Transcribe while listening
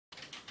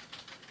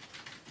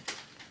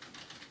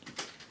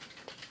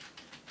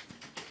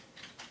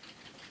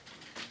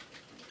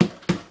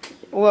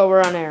Well,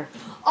 we're on air.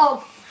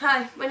 Oh,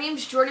 hi. My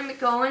name's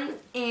Jordanclswwe9,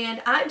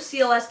 and I'm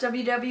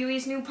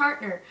CLSWWE's new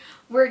partner.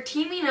 We're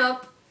teaming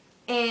up,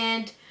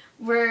 and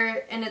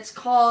it's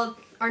called,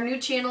 our new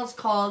channel is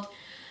called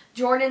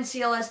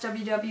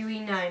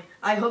Jordanclswwe9.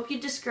 I hope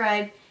you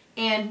subscribe,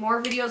 and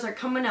more videos are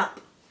coming up.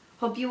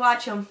 Hope you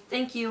watch them.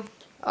 Thank you.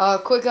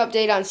 Quick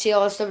update on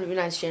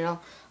CLSWWE9's channel.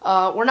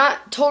 We're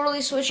not totally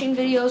switching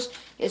videos.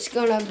 It's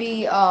gonna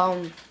be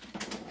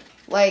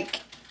like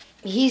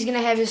he's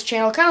gonna have his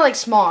channel kind of like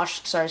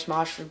Smosh. Sorry,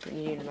 Smosh, for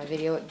bringing you to my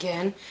video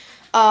again.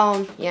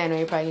 Yeah, I know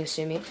you're probably gonna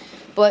sue me,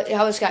 but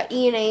how it's got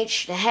E and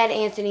H, the head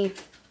Anthony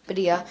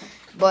Padilla,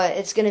 but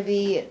it's gonna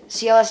be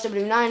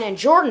CLSWWE9 and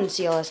Jordan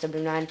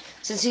CLSWWE9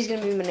 since he's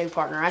gonna be my new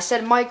partner. I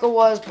said Michael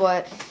was,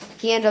 but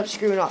he ended up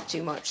screwing up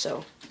too much.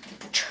 So,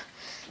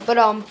 but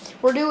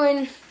we're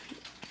doing.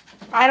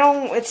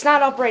 It's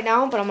not up right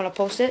now, but I'm going to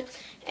post it,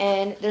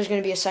 and there's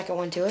going to be a second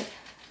one to it.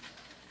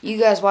 You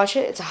guys watch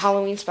it. It's a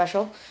Halloween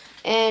special,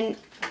 and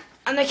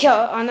on the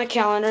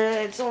calendar,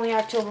 it's only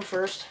October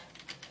 1st.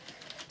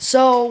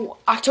 So,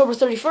 October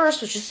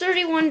 31st, which is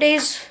 30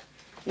 days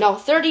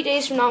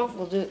from now,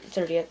 we'll do it the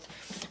 30th.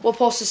 We'll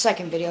post the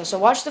second video. So,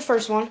 watch the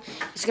first one.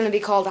 It's going to be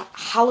called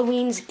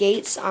Halloween's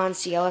Gates on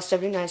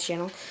CLSWWE9's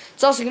channel.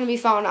 It's also going to be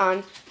found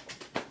on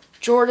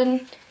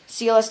Jordan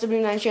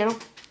CLSWWE9 channel.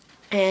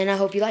 And I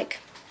hope you like.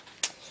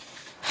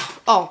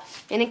 Oh,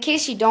 and in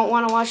case you don't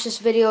want to watch this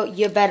video,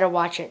 you better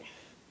watch it.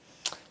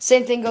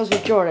 Same thing goes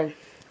with Jordan.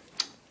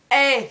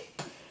 Hey,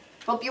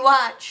 hope you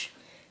watch,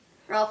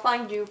 or I'll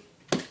find you.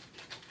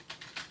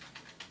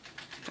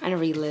 I never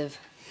relive.